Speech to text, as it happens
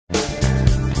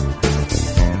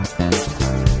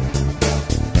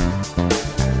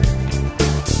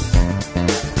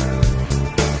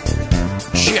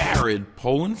Jared,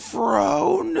 Polin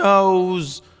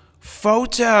Knows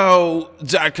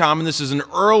Photo.com, and this is an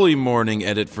early morning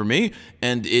edit for me,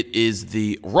 and it is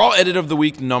the raw edit of the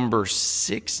week number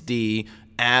 60,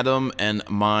 Adam and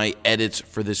my edits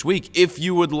for this week. If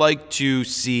you would like to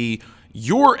see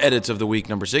your edits of the week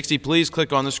number 60, please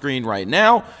click on the screen right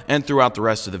now and throughout the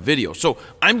rest of the video. So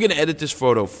I'm going to edit this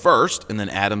photo first, and then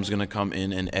Adam's going to come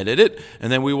in and edit it,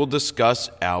 and then we will discuss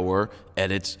our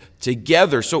edits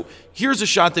together. So here's a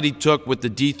shot that he took with the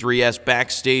D3S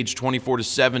backstage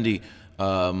 24-70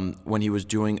 when he was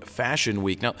doing Fashion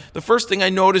Week. Now, the first thing I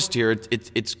noticed here,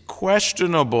 it's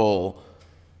questionable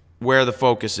where the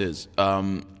focus is.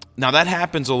 Now, that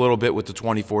happens a little bit with the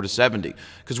 24-70,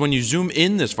 because when you zoom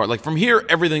in this far, like from here,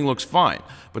 everything looks fine.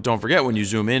 But don't forget, when you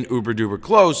zoom in uber-duper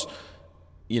close,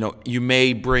 you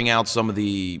may bring out some of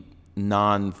the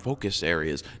non-focus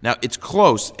areas. Now, it's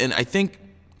close, and I think,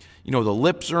 the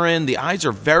lips are in, the eyes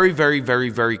are very, very, very,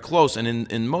 very close, and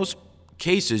in most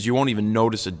cases, you won't even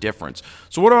notice a difference.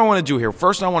 So what do I want to do here?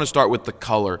 First, I want to start with the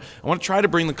color. I want to try to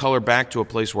bring the color back to a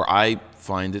place where I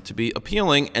find it to be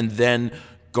appealing, and then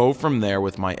go from there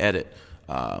with my edit.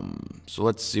 So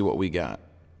let's see what we got.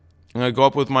 I'm going to go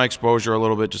up with my exposure a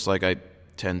little bit, just like I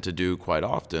tend to do quite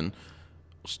often.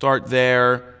 Start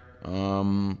there.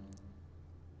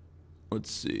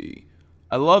 Let's see.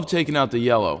 I love taking out the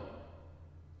yellow.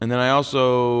 And then I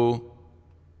also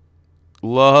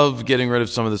love getting rid of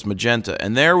some of this magenta.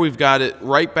 And there we've got it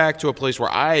right back to a place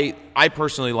where I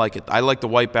personally like it. I like the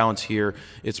white balance here.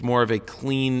 It's more of a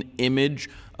clean image.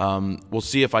 We'll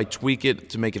see if I tweak it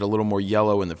to make it a little more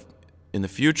yellow in the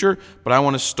future, but I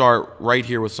want to start right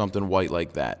here with something white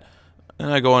like that.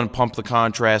 And I go and pump the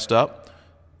contrast up.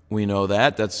 We know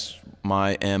that. That's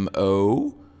my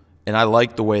MO, and I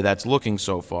like the way that's looking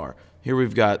so far. Here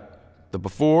we've got the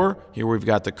before, here we've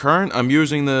got the current. I'm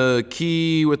using the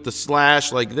key with the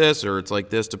slash like this, or it's like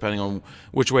this, depending on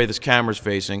which way this camera's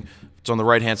facing. It's on the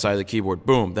right-hand side of the keyboard.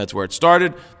 Boom, that's where it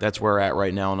started. That's where we're at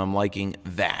right now, and I'm liking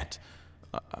that.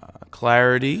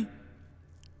 Clarity,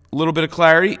 a little bit of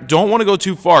clarity. Don't want to go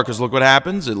too far because look what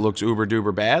happens. It looks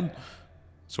uber-duper bad.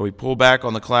 So we pull back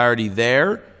on the clarity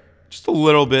there. Just a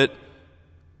little bit.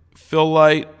 Fill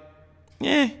light,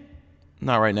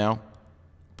 not right now.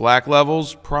 Black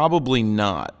levels, probably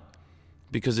not,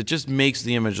 because it just makes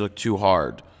the image look too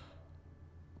hard.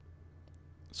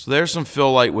 So there's some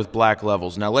fill light with black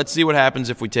levels. Now let's see what happens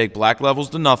if we take black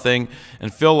levels to nothing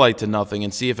and fill light to nothing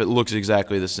and see if it looks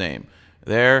exactly the same.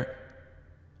 There,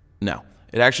 no.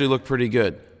 It actually looked pretty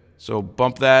good. So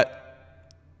bump that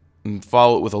and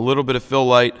follow it with a little bit of fill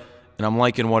light, and I'm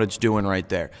liking what it's doing right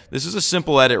there. This is a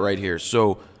simple edit right here.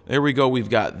 So there we go. We've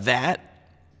got that.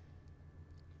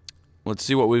 Let's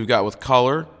see what we've got with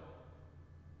color.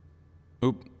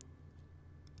 Oop.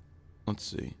 Let's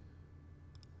see.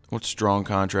 What's strong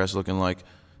contrast looking like?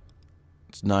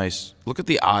 It's nice. Look at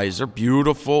the eyes. They're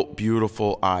beautiful,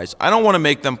 beautiful eyes. I don't want to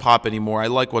make them pop anymore. I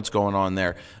like what's going on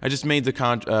there. I just made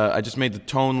the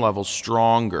tone level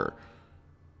stronger.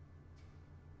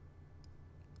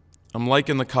 I'm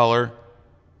liking the color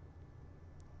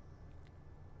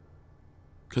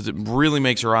because it really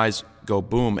makes her eyes go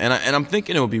boom. And I'm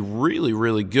thinking it would be really,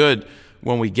 really good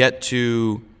when we get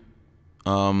to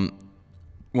the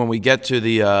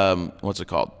what's it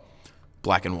called?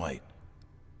 Black and white.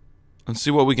 Let's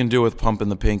see what we can do with pumping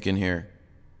the pink in here.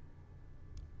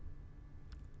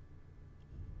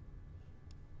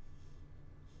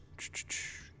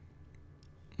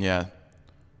 Yeah.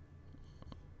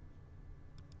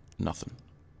 Nothing.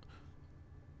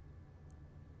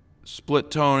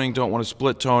 Split toning. Don't want to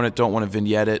split tone it. Don't want to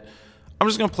vignette it. I'm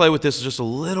just going to play with this just a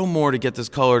little more to get this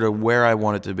color to where I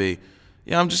want it to be.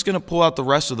 Yeah, I'm just going to pull out the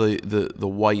rest of the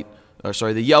white.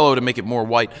 The yellow to make it more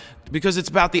white, because it's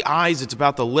about the eyes, it's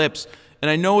about the lips,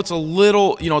 and I know it's a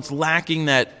little, it's lacking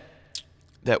that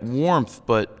warmth,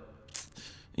 but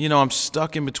I'm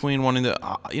stuck in between wanting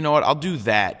to, you know what, I'll do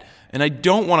that, and I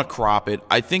don't want to crop it.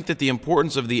 I think that the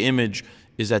importance of the image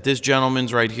is that this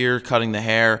gentleman's right here cutting the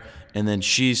hair, and then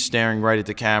she's staring right at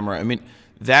the camera. I mean,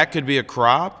 that could be a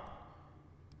crop,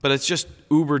 but it's just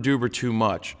uber-duper too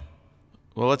much.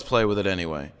 Well, let's play with it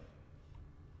anyway.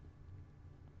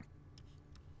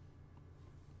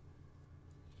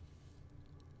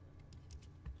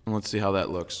 Let's see how that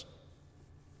looks.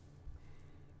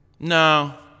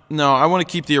 No, I want to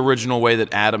keep the original way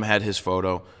that Adam had his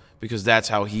photo, because that's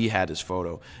how he had his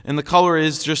photo. And the color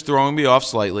is just throwing me off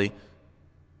slightly,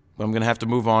 but I'm going to have to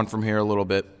move on from here a little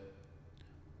bit.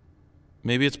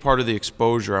 Maybe it's part of the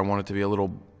exposure. I want it to be a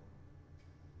little...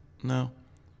 No.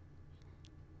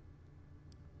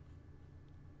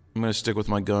 I'm going to stick with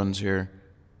my guns here.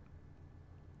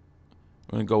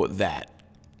 I'm going to go with that.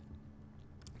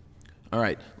 All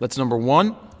right, that's number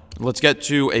 1. Let's get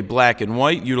to a black and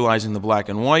white, utilizing the black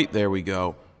and white. There we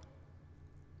go.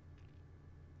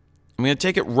 I'm going to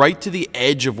take it right to the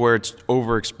edge of where it's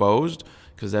overexposed,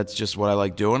 because that's just what I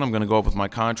like doing. I'm going to go up with my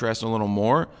contrast a little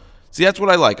more. See, that's what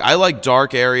I like. I like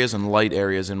dark areas and light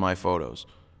areas in my photos.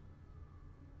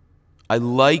 I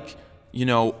like, you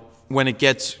know, when it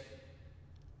gets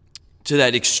to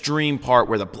that extreme part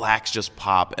where the blacks just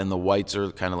pop and the whites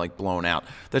are kind of like blown out.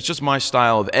 That's just my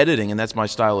style of editing, and that's my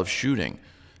style of shooting.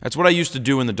 That's what I used to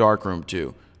do in the darkroom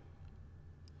too.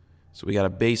 So we got a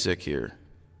basic here.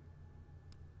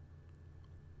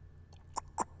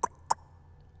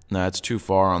 No, that's too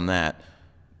far on that.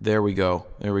 There we go.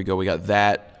 There we go. We got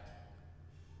that.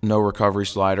 No recovery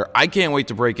slider. I can't wait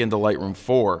to break into Lightroom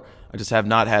 4. I just have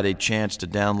not had a chance to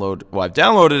download. Well, I've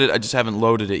downloaded it. I just haven't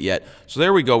loaded it yet. So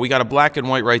there we go. We got a black and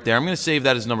white right there. I'm going to save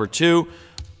that as number 2.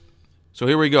 So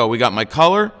here we go. We got my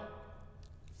color,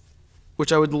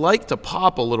 which I would like to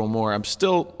pop a little more. I'm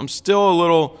still a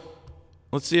little.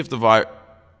 Let's see if the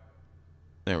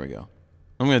there we go.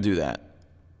 I'm going to do that.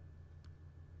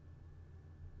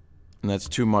 And that's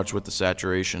too much with the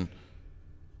saturation.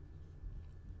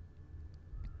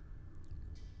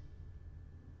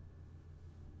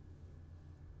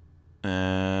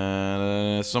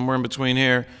 And somewhere in between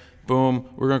here, boom.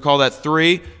 We're going to call that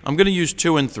 3. I'm going to use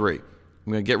 2 and 3.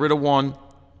 I'm going to get rid of 1.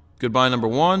 Goodbye, number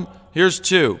 1. Here's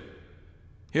 2.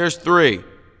 Here's 3.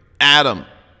 Adam,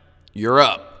 you're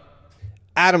up.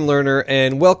 Adam Lerner,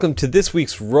 and welcome to this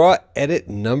week's Raw Edit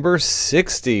number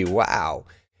 60. Wow.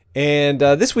 And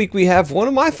this week we have one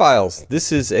of my files.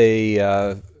 This is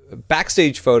a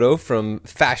backstage photo from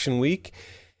Fashion Week.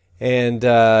 And,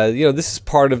 you know, this is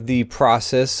part of the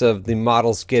process of the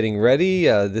models getting ready.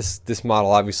 This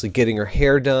model obviously getting her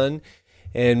hair done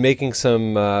and making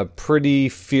some pretty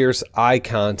fierce eye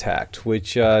contact,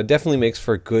 which definitely makes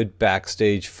for a good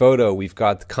backstage photo. We've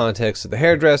got the context of the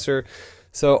hairdresser,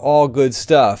 so all good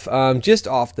stuff. Just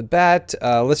off the bat,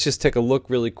 let's just take a look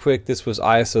really quick. This was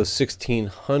ISO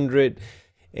 1600.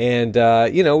 And,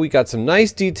 you know, we got some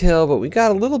nice detail, but we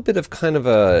got a little bit of kind of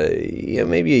a, you know,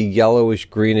 maybe a yellowish,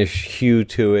 greenish hue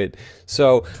to it.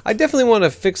 So I definitely want to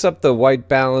fix up the white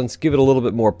balance, give it a little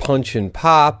bit more punch and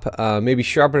pop, maybe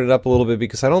sharpen it up a little bit,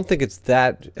 because I don't think it's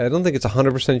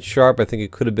 100% sharp. I think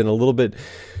it could have been a little bit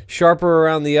sharper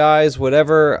around the eyes,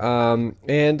 whatever.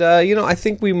 You know, I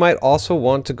think we might also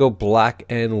want to go black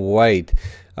and white.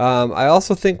 I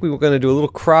also think we were going to do a little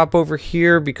crop over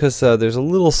here, because there's a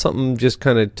little something just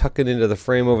kind of tucking into the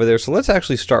frame over there. So let's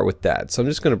actually start with that. So I'm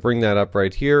just going to bring that up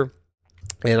right here,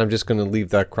 and I'm just going to leave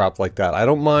that crop like that. I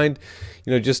don't mind,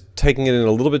 you know, just taking it in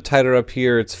a little bit tighter up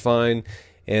here. It's fine,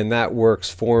 and that works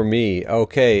for me.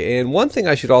 Okay, and one thing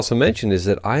I should also mention is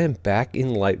that I am back in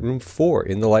Lightroom 4,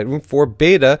 in the Lightroom 4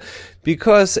 beta,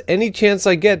 because any chance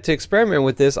I get to experiment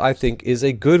with this, I think, is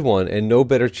a good one, and no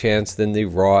better chance than the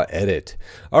raw edit.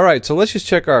 All right, so let's just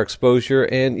check our exposure,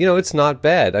 and, you know, it's not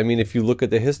bad. I mean, if you look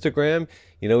at the histogram,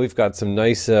 you know, we've got some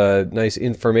nice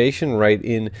information right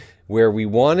in where we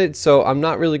want it, so I'm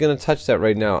not really going to touch that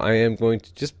right now. I am going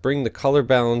to just bring the color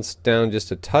balance down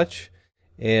just a touch.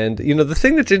 And, you know, the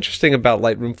thing that's interesting about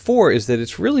Lightroom 4 is that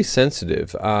it's really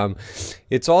sensitive.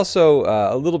 It's also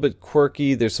a little bit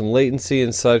quirky. There's some latency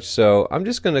and such. So I'm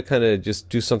just going to kind of just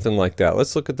do something like that.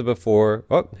 Let's look at the before.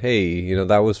 Oh, hey, you know,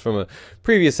 that was from a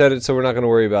previous edit, so we're not going to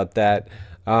worry about that.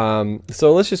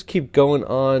 So let's just keep going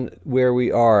on where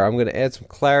we are. I'm going to add some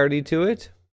clarity to it.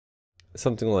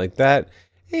 Something like that.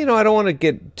 And, you know, I don't want to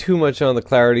get too much on the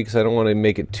clarity, because I don't want to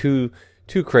make it too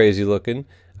crazy looking.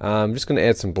 I'm just going to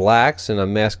add some blacks, and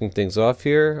I'm masking things off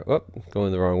here. Oh,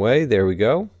 going the wrong way. There we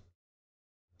go.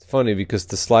 It's funny because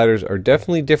the sliders are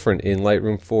definitely different in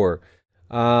Lightroom 4.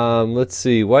 Let's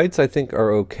see. Whites I think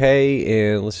are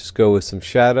okay, and let's just go with some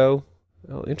shadow.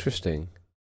 Oh, interesting.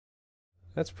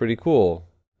 That's pretty cool.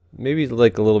 Maybe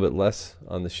like a little bit less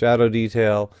on the shadow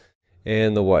detail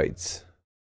and the whites.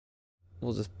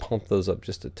 We'll just pump those up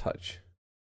just a touch.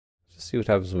 Just see what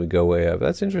happens when we go way up.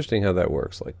 That's interesting how that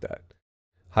works like that.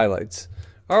 Highlights.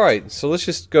 All right, so let's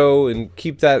just go and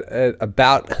keep that at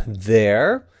about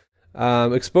there.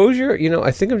 Exposure, you know,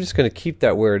 I think I'm just going to keep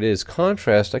that where it is.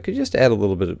 Contrast, I could just add a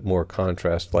little bit more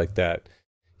contrast like that.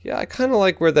 Yeah, I kind of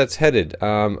like where that's headed.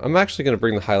 I'm actually going to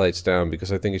bring the highlights down,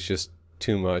 because I think it's just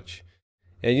too much.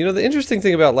 And you know, the interesting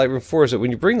thing about Lightroom 4 is that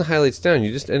when you bring the highlights down,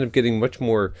 you just end up getting much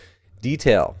more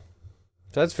detail.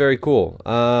 So that's very cool.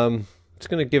 Just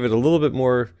going to give it a little bit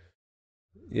more.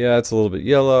 Yeah, it's a little bit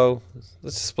yellow.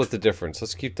 Let's split the difference.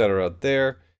 Let's keep that around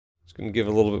there. Just going to give it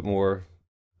a little bit more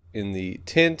in the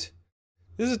tint.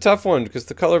 This is a tough one because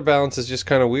the color balance is just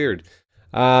kind of weird.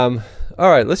 All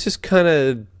right, let's just kind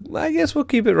of, I guess we'll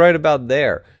keep it right about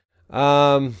there.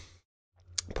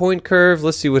 Point curve,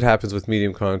 let's see what happens with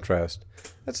medium contrast.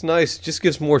 That's nice. It just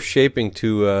gives more shaping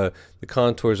to the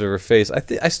contours of her face.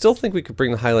 I still think we could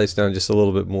bring the highlights down just a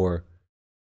little bit more.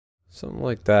 Something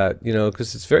like that, you know,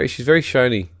 because she's very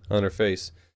shiny on her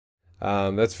face.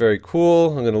 That's very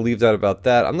cool. I'm going to leave that about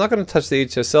that. I'm not going to touch the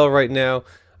HSL right now.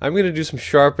 I'm going to do some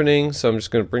sharpening, so I'm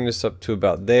just going to bring this up to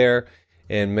about there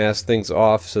and mask things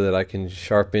off so that I can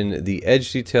sharpen the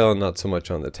edge detail and not so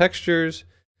much on the textures.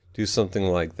 Do something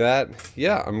like that.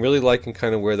 Yeah, I'm really liking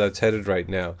kind of where that's headed right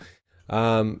now.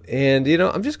 And you know,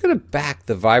 I'm just going to back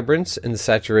the vibrance and the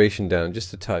saturation down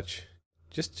just a touch.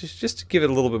 Just to give it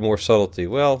a little bit more subtlety.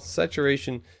 Well,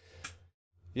 saturation,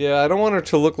 yeah, I don't want her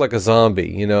to look like a zombie,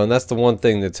 you know, and that's the one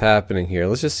thing that's happening here.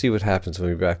 Let's just see what happens when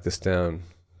we back this down.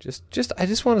 I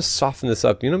just want to soften this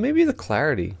up. You know, maybe the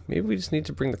clarity. Maybe we just need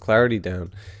to bring the clarity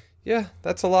down. Yeah,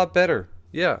 that's a lot better.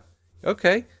 Yeah.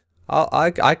 Okay.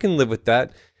 I can live with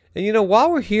that. And you know, while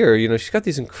we're here, you know, she's got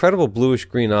these incredible bluish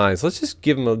green eyes. Let's just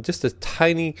give them just a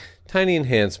tiny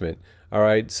enhancement. All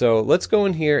right, so let's go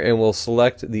in here and we'll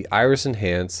select the iris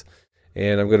enhance,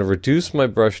 and I'm going to reduce my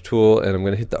brush tool, and I'm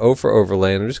going to hit the O for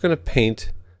overlay, and I'm just going to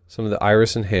paint some of the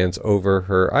iris enhance over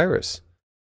her iris.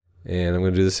 And I'm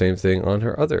going to do the same thing on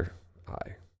her other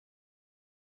eye.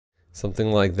 Something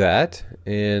like that.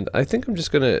 And I think I'm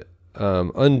just going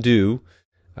to undo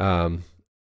or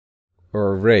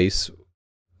erase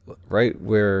right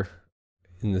where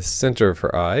in the center of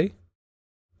her eye.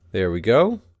 There we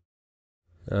go.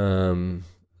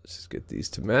 Let's just get these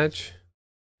to match.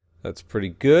 That's pretty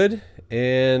good.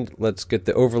 And let's get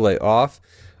the overlay off.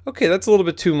 Okay, that's a little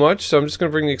bit too much, so I'm just going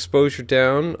to bring the exposure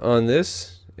down on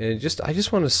this. And I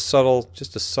just want a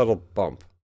subtle bump.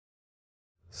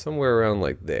 Somewhere around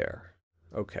like there.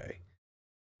 Okay.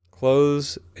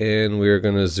 Close, and we're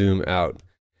going to zoom out.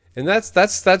 And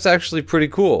that's actually pretty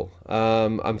cool.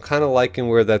 I'm kind of liking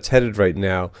where that's headed right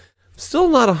now. Still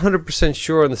not 100%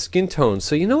 sure on the skin tone,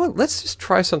 so you know what? Let's just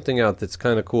try something out that's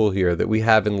kind of cool here that we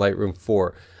have in Lightroom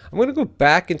 4. I'm going to go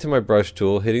back into my brush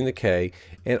tool, hitting the K,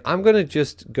 and I'm going to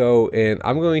just go and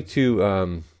I'm going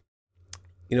to,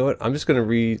 you know what? I'm just going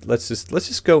to let's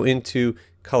just go into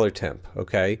color temp,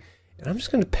 okay? And I'm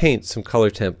just going to paint some color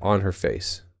temp on her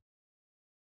face.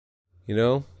 You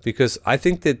know, because I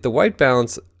think that the white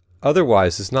balance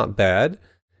otherwise is not bad.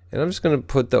 And I'm just going to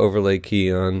put the overlay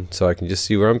key on so I can just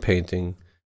see where I'm painting.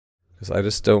 Because I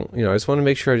just don't, you know, I just want to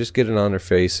make sure I just get it on her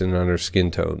face and on her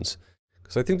skin tones.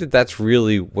 Because I think that that's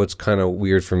really what's kind of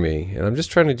weird for me. And I'm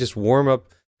just trying to just warm up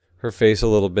her face a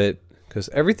little bit. Because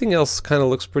everything else kind of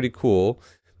looks pretty cool.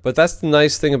 But that's the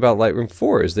nice thing about Lightroom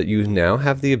 4 is that you now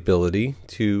have the ability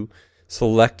to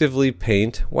selectively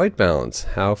paint white balance.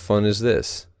 How fun is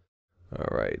this?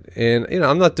 All right, and you know,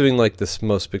 I'm not doing like this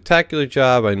most spectacular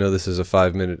job. I know this is a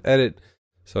 5-minute edit,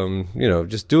 so I'm, you know,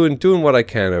 just doing what I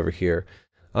can over here.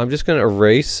 I'm just going to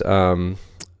erase.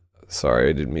 Sorry,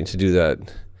 I didn't mean to do that.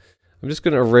 I'm just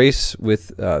going to erase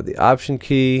with the Option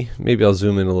key. Maybe I'll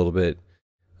zoom in a little bit,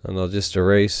 and I'll just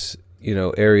erase, you know,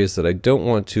 areas that I don't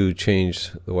want to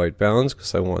change the white balance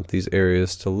because I want these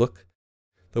areas to look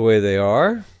the way they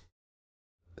are.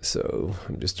 So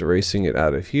I'm just erasing it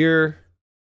out of here.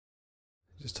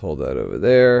 Just hold that over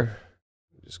there.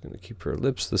 I'm just going to keep her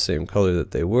lips the same color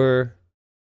that they were.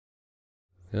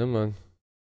 Come on.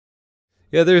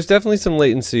 Yeah, there's definitely some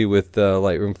latency with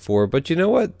Lightroom 4, but you know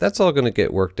what? That's all going to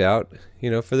get worked out. You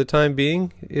know, for the time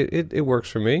being, it works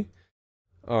for me.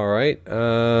 All right.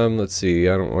 Let's see.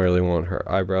 I don't really want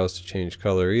her eyebrows to change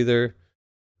color either.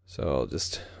 So I'll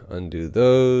just undo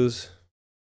those.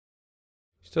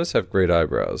 She does have great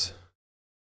eyebrows.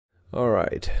 All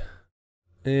right.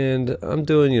 And I'm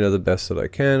doing, you know, the best that I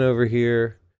can over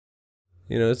here.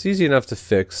 You know, it's easy enough to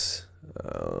fix.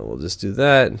 We'll just do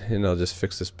that, and I'll just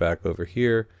fix this back over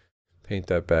here. Paint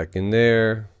that back in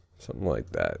there. Something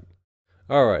like that.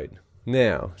 Alright,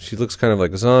 now, she looks kind of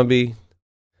like a zombie.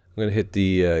 I'm going to hit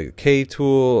the K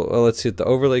tool. Well, let's hit the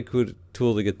overlay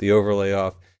tool to get the overlay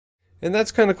off. And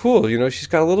that's kind of cool. You know, she's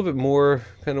got a little bit more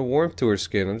kind of warmth to her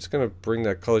skin. I'm just going to bring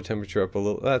that color temperature up a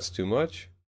little. That's too much.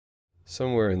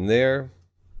 Somewhere in there.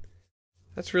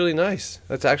 That's really nice.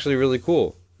 That's actually really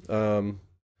cool. I wonder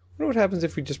what happens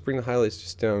if we just bring the highlights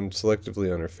just down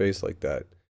selectively on her face like that.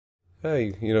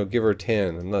 Hey, you know, give her a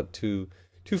tan. I'm not too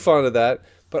fond of that.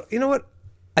 But you know what?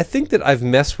 I think that I've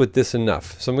messed with this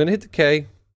enough. So I'm going to hit the K.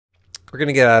 We're going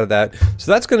to get out of that.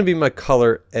 So that's going to be my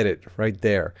color edit right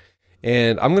there.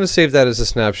 And I'm going to save that as a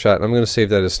snapshot. I'm going to save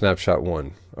that as snapshot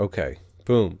 1. Okay.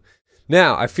 Boom.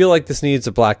 Now, I feel like this needs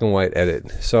a black and white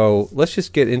edit. So let's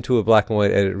just get into a black and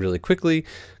white edit really quickly.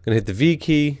 I'm going to hit the V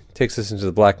key, takes us into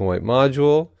the black and white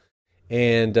module.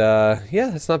 And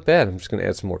yeah, that's not bad. I'm just going to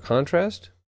add some more contrast.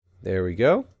 There we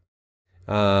go.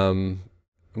 I'm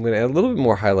going to add a little bit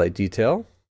more highlight detail.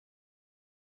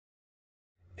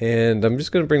 And I'm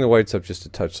just going to bring the whites up just a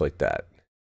touch like that.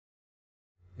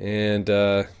 And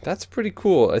that's pretty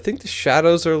cool. I think the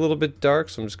shadows are a little bit dark,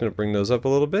 so I'm just going to bring those up a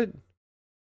little bit.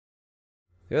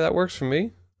 Yeah, that works for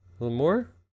me. A little more.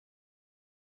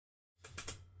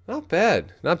 Not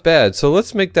bad. Not bad. So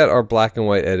let's make that our black and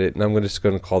white edit, and I'm just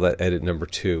going to call that edit number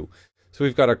 2. So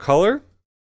we've got our color,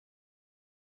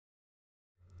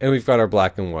 and we've got our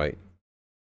black and white.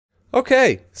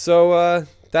 Okay, so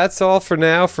that's all for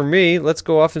now for me. Let's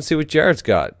go off and see what Jared's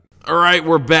got. All right,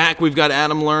 we're back. We've got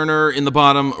Adam Lerner in the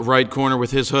bottom right corner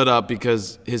with his hood up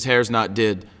because his hair's not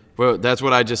did. Well, that's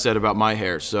what I just said about my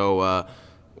hair. So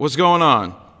what's going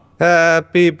on?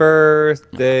 Happy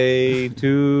birthday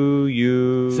to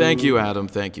you. Thank you, Adam.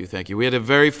 Thank you. Thank you. We had a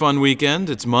very fun weekend.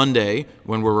 It's Monday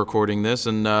when we're recording this,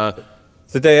 and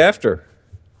it's the day after,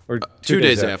 or 2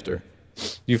 days after.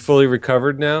 You fully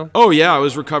recovered now? Oh yeah, I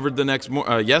was recovered the next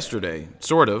yesterday,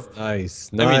 sort of.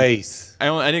 Nice, nice. I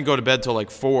mean, I didn't go to bed till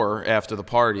like 4 after the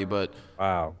party, but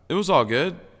wow, it was all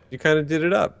good. You kind of did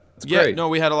it up. It's yeah, great. No,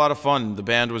 we had a lot of fun. The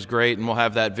band was great, and we'll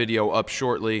have that video up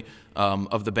shortly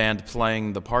of the band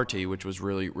playing the party, which was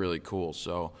really, really cool.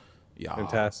 So, yeah,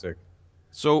 fantastic.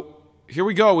 So here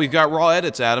we go. We've got raw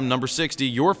edits, Adam, number 60.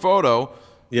 Your photo.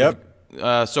 Yep.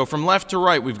 So from left to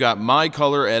right, we've got my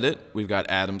color edit, we've got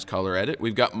Adam's color edit,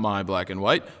 we've got my black and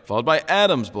white, followed by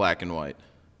Adam's black and white.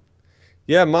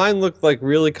 Yeah, mine looked like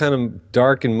really kind of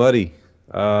dark and muddy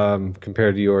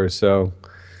compared to yours, so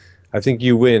I think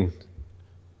you win.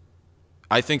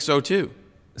 I think so too.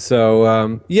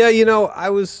 So yeah, you know,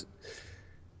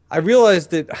 I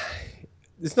realized that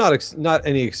it's not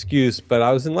any excuse, but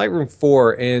I was in Lightroom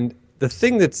 4 and the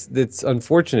thing that's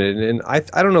unfortunate, and I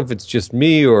don't know if it's just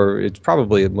me or it's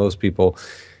probably most people,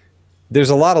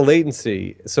 there's a lot of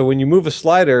latency. So when you move a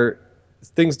slider,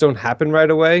 things don't happen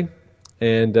right away,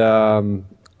 and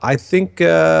I think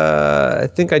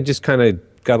I just kind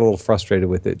of got a little frustrated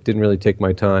with it. Didn't really take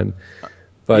my time.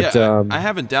 But yeah, I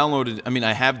haven't downloaded. I mean,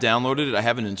 I have downloaded it. I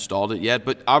haven't installed it yet.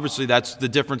 But obviously, that's the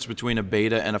difference between a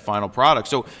beta and a final product.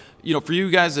 So, you know, for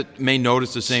you guys that may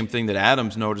notice the same thing that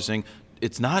Adam's noticing,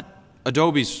 it's not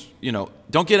Adobe's, you know,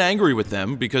 don't get angry with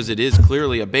them because it is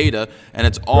clearly a beta and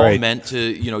it's all meant to,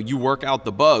 you know, you work out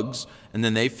the bugs and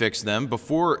then they fix them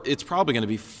before it's probably going to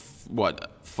be,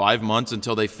 what, 5 months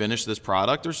until they finish this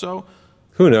product or so?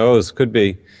 Who knows? Could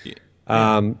be.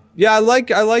 Yeah, I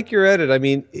like your edit. I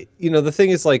mean, you know, the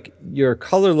thing is like your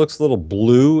color looks a little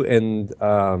blue and,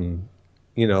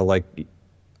 you know, like,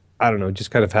 I don't know,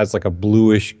 just kind of has like a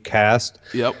bluish cast.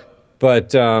 Yep.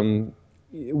 But,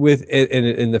 with it,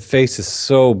 and the face is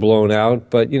so blown out,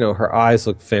 but you know her eyes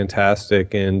look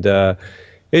fantastic, and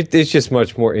it's just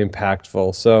much more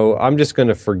impactful. So I'm just going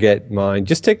to forget mine.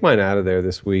 Just take mine out of there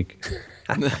this week.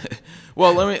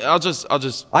 Well, I'll just.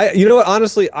 You know what?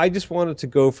 Honestly, I just wanted to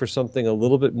go for something a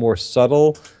little bit more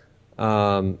subtle,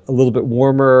 a little bit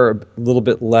warmer, a little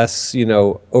bit less, you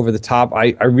know, over the top.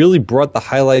 I really brought the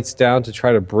highlights down to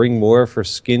try to bring more of her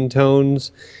skin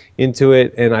tones into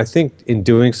it, and I think in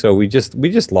doing so we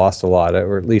just lost a lot,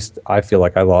 or at least I feel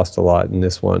like I lost a lot in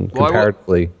this one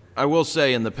comparatively. I will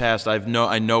say in the past I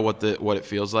know what it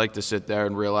feels like to sit there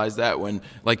and realize that when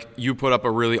like you put up a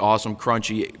really awesome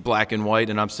crunchy black and white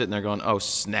and I'm sitting there going, oh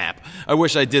snap, I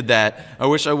wish I did that, I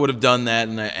wish I would have done that,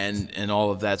 and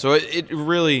all of that. So it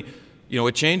really, you know,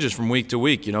 it changes from week to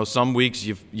week. You know, some weeks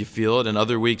you feel it and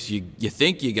other weeks you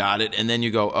think you got it and then you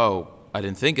go, oh, I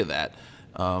didn't think of that.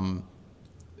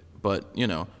 But, you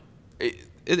know,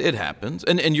 it happens.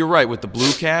 And you're right, with the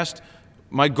blue cast,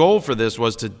 my goal for this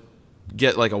was to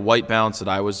get like a white balance that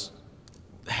I was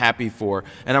happy for.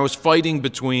 And I was fighting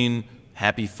between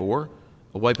happy for,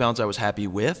 a white balance I was happy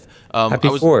with.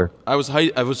 Happy for. I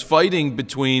was fighting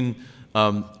between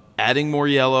adding more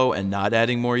yellow and not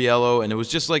adding more yellow, and it was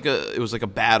just like a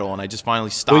battle, and I just finally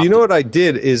stopped. Well, you know what I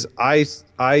did is I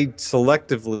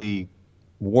selectively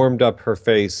warmed up her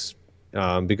face.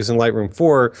 Because in Lightroom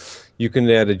 4, you can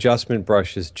add adjustment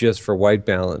brushes just for white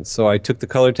balance. So I took the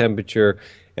color temperature,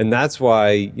 and that's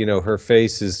why, you know, her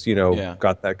face is, you know,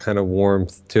 got that kind of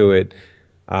warmth to it.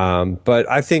 But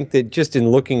I think that just in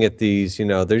looking at these, you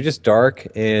know, they're just dark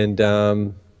and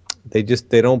they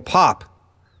don't pop.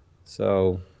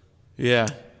 So yeah,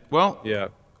 well, yeah,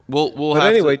 we'll.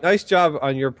 But anyway, nice job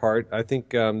on your part. I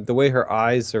think the way her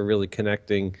eyes are really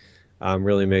connecting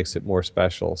really makes it more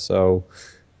special. So.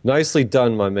 Nicely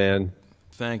done, my man.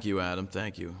 Thank you, Adam.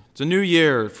 Thank you. It's a new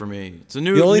year for me. It's a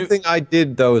new. The only thing I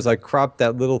did though is I cropped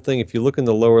that little thing. If you look in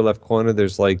the lower left corner,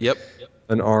 there's like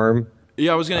an arm.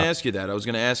 Yeah, I was going to ask you that. I was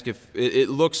going to ask if it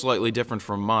looks slightly different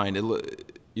from mine.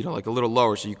 You know, like a little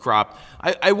lower, so you crop.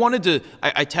 I wanted to.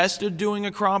 I tested doing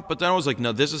a crop, but then I was like,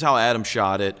 no, this is how Adam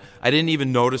shot it. I didn't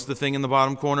even notice the thing in the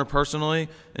bottom corner personally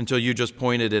until you just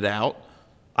pointed it out.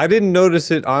 I didn't notice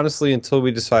it honestly until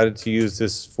we decided to use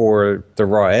this for the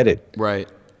raw edit. Right.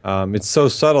 It's so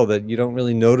subtle that you don't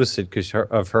really notice it because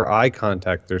of her eye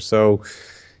contact. They're so,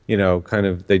 you know, kind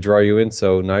of, they draw you in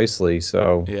so nicely.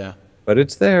 So yeah, but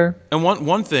it's there. And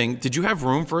one thing, did you have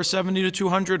room for a 70 to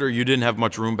 200, or you didn't have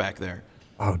much room back there?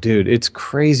 Oh, dude, it's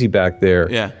crazy back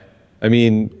there. Yeah. I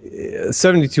mean,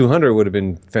 7200 would have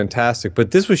been fantastic, but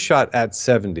this was shot at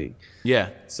 70. Yeah.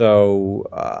 So,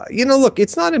 you know, look,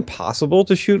 it's not impossible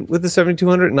to shoot with the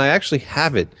 7200, and I actually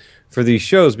have it for these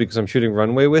shows because I'm shooting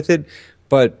runway with it.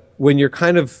 But when you're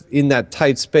kind of in that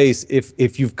tight space,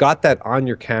 if you've got that on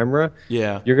your camera,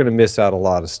 yeah, you're going to miss out a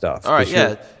lot of stuff. All right,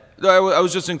 yeah. I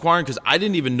was just inquiring because I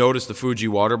didn't even notice the Fuji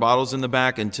water bottles in the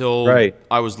back until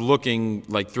I was looking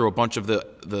like through a bunch of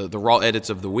the raw edits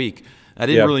of the week. I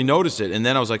didn't really notice it, and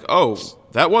then I was like, oh,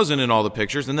 that wasn't in all the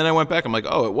pictures. And then I went back. I'm like,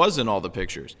 oh, it was in all the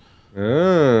pictures.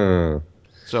 So,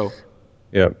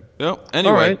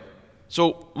 anyway,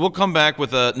 so we'll come back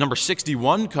with number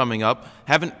 61 coming up.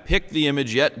 Haven't picked the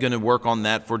image yet. Going to work on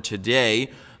that for today,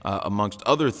 amongst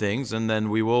other things, and then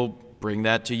we will bring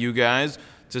that to you guys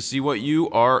to see what you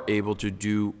are able to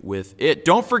do with it.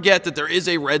 Don't forget that there is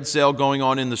a red sale going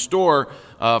on in the store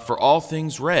for all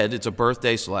things red. It's a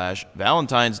birthday /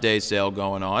 Valentine's Day sale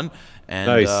going on.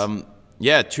 And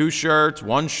yeah, 2 shirts,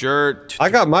 1 shirt. I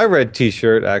got my red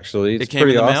t-shirt, actually. It's it came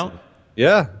in the awesome. mail?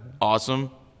 Yeah.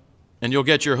 Awesome. And you'll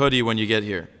get your hoodie when you get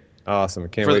here. Awesome. I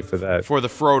can't wait for that. For the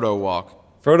Frodo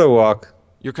walk. Frodo walk.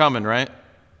 You're coming, right?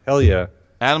 Hell yeah.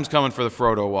 Adam's coming for the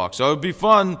Frodo walk. So it'd be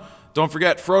fun. Don't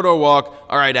forget, Frodo walk.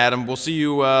 All right, Adam, we'll see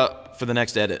you for the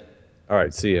next edit. All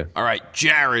right, see ya. All right,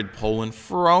 Jared Polin,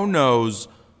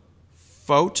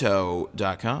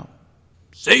 FroKnowsPhoto.com.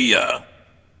 See ya.